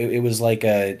that, but it was like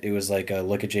a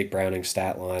look at Jake Browning's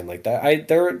stat line like that.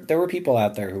 There were people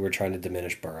out there who were trying to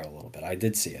diminish Burrow a little bit. I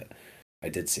did see it.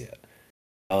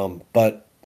 But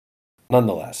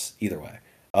nonetheless, either way,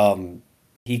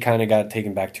 he kind of got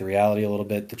taken back to reality a little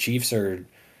bit. The Chiefs are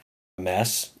a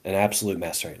mess, an absolute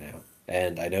mess right now,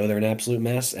 and I know they're an absolute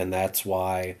mess, and that's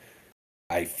why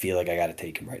I feel like I got to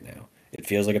take him right now. It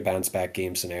feels like a bounce back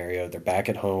game scenario. They're back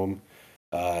at home.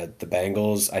 The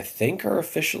Bengals, I think, are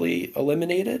officially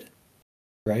eliminated,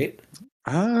 right?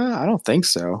 I don't think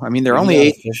so. I mean, they're Maybe only not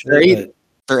 8. officially, but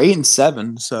They're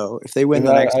 8-7. So if they win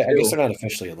the next I guess two, they're not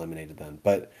officially eliminated then.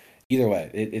 But either way,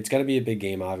 it's going to be a big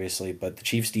game, obviously. But the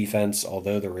Chiefs' defense,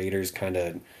 although the Raiders kind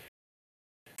of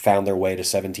found their way to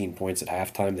 17 points at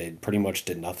halftime, they pretty much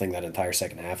did nothing that entire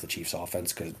second half. The Chiefs'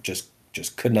 offense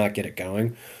just could not get it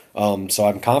going. So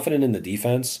I'm confident in the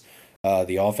defense.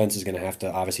 The offense is going to have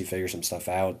to obviously figure some stuff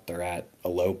out. They're at a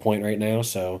low point right now,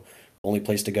 so only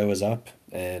place to go is up.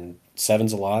 And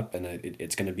 7's a lot, and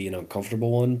it's going to be an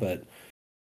uncomfortable one, but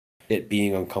it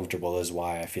being uncomfortable is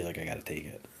why I feel like I got to take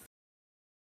it.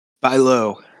 buy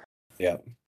low. Yeah.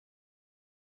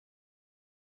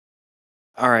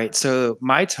 All right. So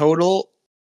my total,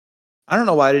 I don't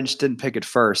know why I didn't pick it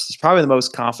first. It's probably the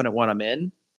most confident one I'm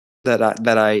in that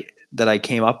I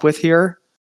came up with here.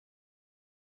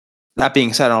 That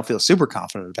being said, I don't feel super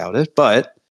confident about it,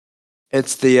 but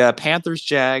it's the Panthers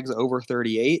Jags over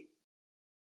 38.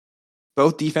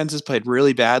 Both defenses played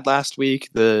really bad last week.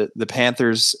 The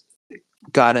Panthers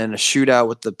got in a shootout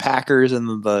with the Packers,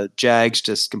 and the Jags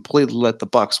just completely let the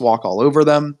Bucks walk all over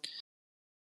them.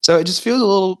 So it just feels a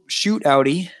little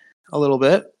shootouty, a little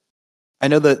bit. I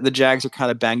know that the Jags are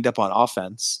kind of banged up on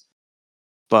offense,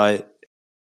 but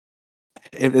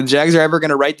if the Jags are ever going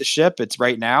to right the ship, it's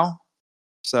right now.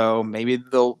 So maybe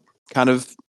they'll kind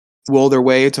of will their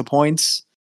way to points.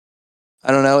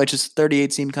 I don't know. It just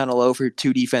 38 seemed kind of low for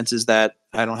two defenses that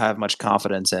I don't have much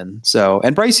confidence in. So,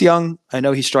 and Bryce Young, I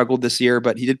know he struggled this year,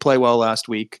 but he did play well last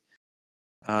week.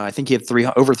 I think he had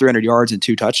over 300 yards and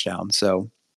 2 touchdowns. So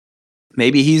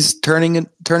maybe he's turning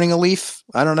a leaf.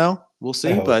 I don't know. We'll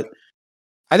see. But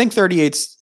I think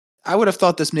 38's. I would have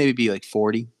thought this maybe be like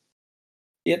 40.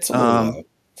 Yeah, it's a little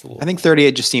low. I think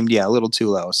 38 just seemed a little too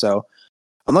low. So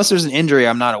unless there's an injury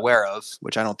I'm not aware of,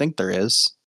 which I don't think there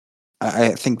is, I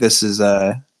think this is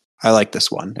I like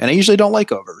this one, and I usually don't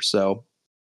like overs, so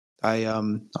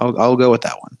I'll go with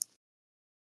that one.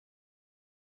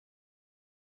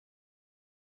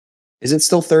 Is it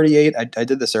still 38? I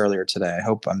did this earlier today. I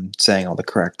hope I'm saying all the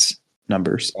correct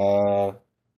numbers.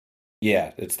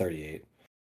 Yeah, it's 38.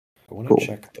 I want to Cool.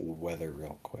 check the weather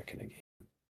real quick in a game.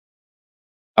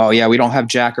 Oh yeah, we don't have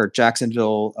Jack or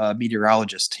Jacksonville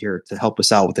meteorologist here to help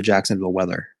us out with the Jacksonville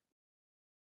weather.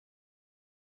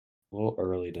 A little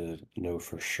early to know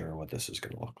for sure what this is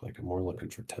going to look like. I'm more looking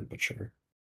for temperature.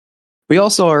 We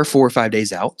also are 4 or 5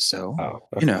 days out, so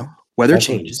Okay. weather That's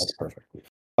changes. perfect.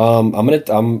 I'm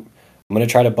gonna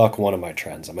try to buck one of my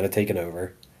trends. I'm gonna take an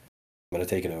over. I'm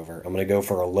gonna go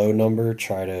for a low number.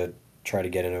 Try to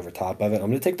get in over top of it. I'm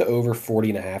gonna take the over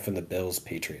 40.5 in the Bills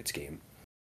Patriots game.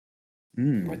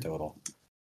 My total.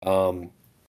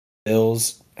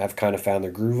 Bills have kind of found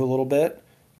their groove a little bit.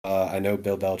 I know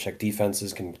Bill Belichick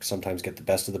defenses can sometimes get the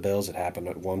best of the Bills. It happened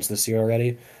once this year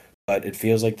already. But it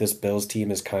feels like this Bills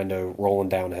team is kind of rolling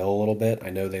downhill a little bit.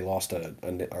 I know they lost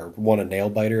or won a nail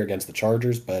biter against the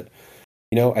Chargers, but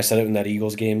I said it in that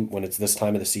Eagles game. When it's this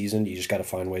time of the season, you just got to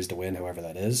find ways to win, however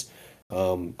that is.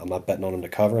 I'm not betting on them to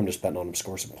cover. I'm just betting on them to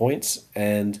score some points.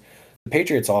 And the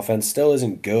Patriots offense still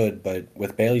isn't good, but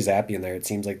with Bailey Zappi in there, it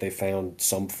seems like they found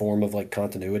some form of like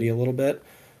continuity a little bit.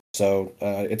 So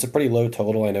it's a pretty low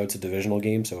total. I know it's a divisional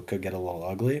game, so it could get a little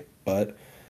ugly, but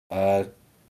I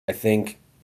think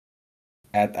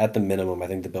at the minimum, I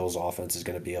think the Bills' offense is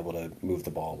going to be able to move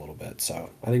the ball a little bit. So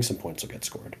I think some points will get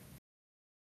scored.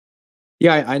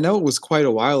 Yeah, I know it was quite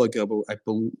a while ago, but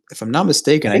if I'm not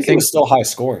mistaken, I think it was still high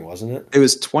scoring, wasn't it? It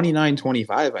was 29-25,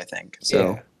 I think.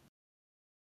 So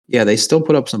yeah, they still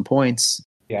put up some points.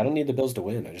 Yeah, I don't need the Bills to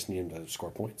win. I just need them to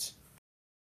score points.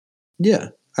 Yeah,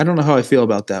 I don't know how I feel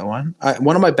about that one.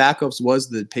 One of my backups was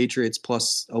the Patriots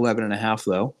plus 11.5,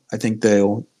 though. I think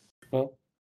they'll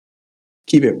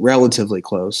keep it relatively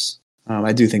close.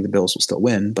 I do think the Bills will still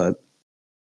win, but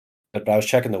I was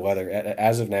checking the weather.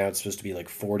 As of now, it's supposed to be like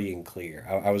 40 and clear.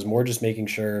 I was more just making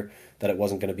sure that it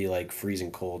wasn't going to be like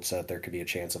freezing cold, so that there could be a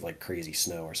chance of like crazy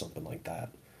snow or something like that.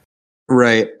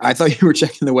 Right. I thought you were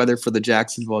checking the weather for the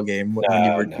Jacksonville game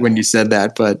when you said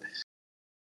that, but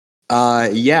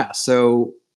yeah.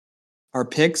 So our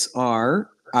picks are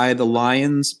I had the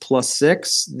Lions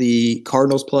 +6, the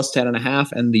Cardinals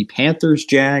 +10.5, and the Panthers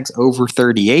Jags over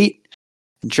 38.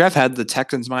 And Jeff had the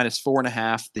Texans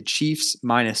 -4.5, the Chiefs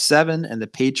 -7, and the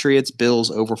Patriots Bills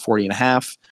over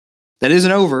 40.5. That is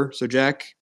an over, so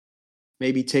Jack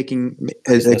maybe taking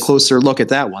a closer look at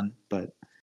that one. But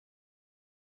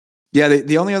yeah,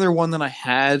 the only other one that I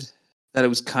had that I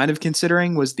was kind of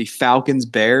considering was the Falcons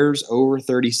Bears over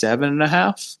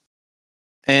 37.5.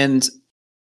 And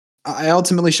I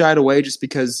ultimately shied away just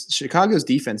because Chicago's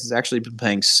defense has actually been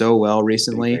playing so well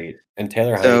recently. Great. And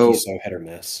Taylor Heineke's so hit or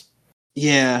miss.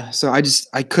 Yeah, so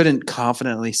I couldn't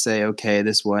confidently say, okay,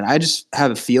 this one. I just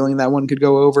have a feeling that one could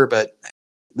go over, but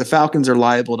the Falcons are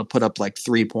liable to put up like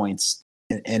 3 points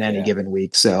in any given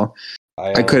week. So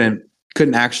I couldn't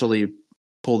actually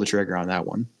pull the trigger on that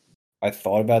one. I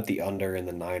thought about the under in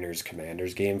the Niners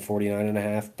Commanders game,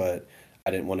 49.5, but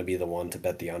I didn't want to be the one to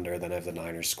bet the under, then have the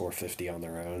Niners score 50 on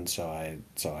their own. So I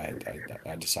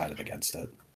decided against it.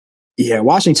 Yeah,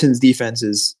 Washington's defense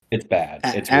is bad.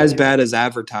 It's as bad as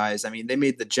advertised. I mean, they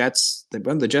made the Jets.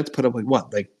 The Jets put up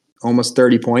like almost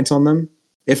 30 points on them,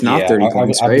 if not 30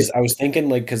 points. Right? I was thinking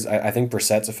like because I think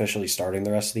Brissett's officially starting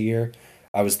the rest of the year.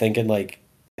 I was thinking like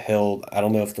I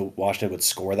don't know if the Washington would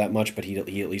score that much, but he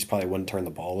at least probably wouldn't turn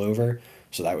the ball over,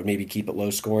 so that would maybe keep it low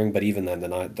scoring. But even then,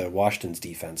 the Washington's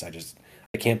defense,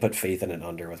 I can't put faith in an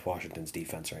under with Washington's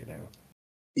defense right now.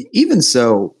 Even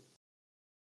so,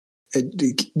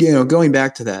 going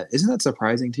back to that, isn't that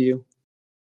surprising to you?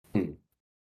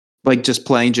 Like just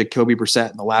playing Jacoby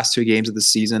Brissett in the last 2 games of the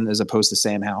season as opposed to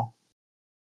Sam Howell.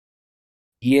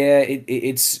 Yeah,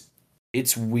 it's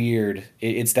weird.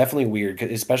 It's definitely weird,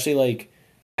 especially like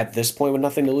at this point with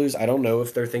nothing to lose. I don't know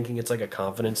if they're thinking it's like a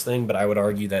confidence thing, but I would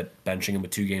argue that benching him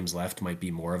with 2 games left might be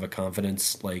more of a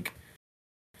confidence like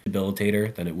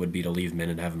debilitator than it would be to leave him in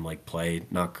and have him like play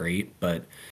not great. But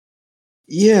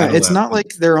yeah, it's not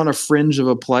like they're on a fringe of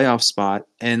a playoff spot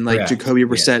and like Jacoby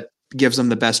Brissett gives them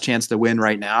the best chance to win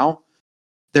right now.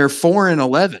 They're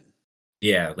 4-11.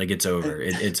 Yeah, like it's over.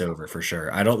 It's over for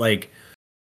sure. I don't like,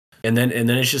 and then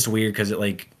it's just weird because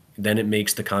then it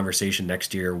makes the conversation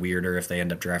next year weirder if they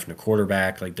end up drafting a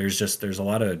quarterback. Like there's a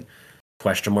lot of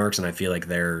question marks, and I feel like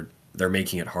they're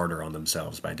making it harder on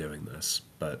themselves by doing this.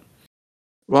 But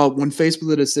well, when faced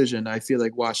with a decision, I feel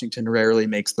like Washington rarely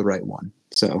makes the right one.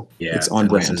 So it's on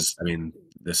brand.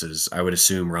 This is I would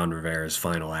assume Ron Rivera's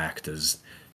final act as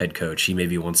head coach. He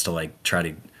maybe wants to like try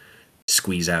to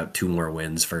squeeze out 2 more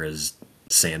wins for his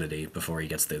sanity before he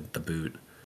gets the boot.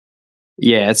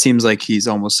 Yeah, it seems like he's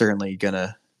almost certainly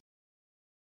gonna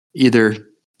either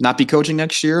not be coaching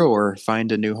next year or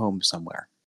find a new home somewhere.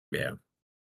 Yeah.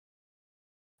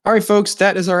 All right, folks,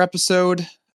 that is our episode.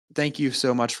 Thank you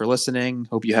so much for listening.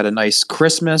 Hope you had a nice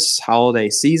Christmas holiday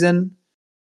season.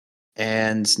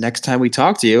 And next time we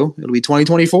talk to you, it'll be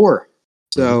 2024.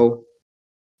 So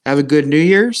have a good New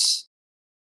Year's.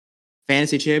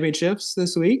 Fantasy championships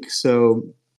this week. So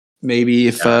maybe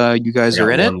if you guys are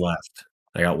in it.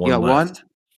 I got one left.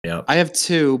 Yeah. I have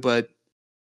two, but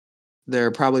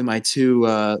they're probably my two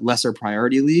lesser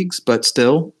priority leagues, but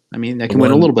still, I mean, I can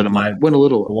win a little bit of money. Win a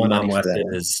little. The one I'm left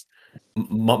in is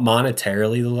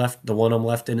monetarily the one I'm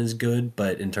left in is good,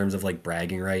 but in terms of like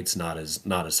bragging rights, not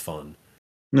as fun.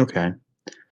 Okay.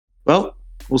 Well,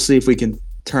 we'll see if we can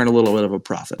turn a little bit of a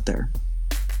profit there.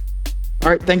 All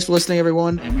right. Thanks for listening,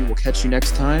 everyone, and we will catch you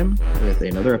next time with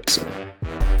another episode.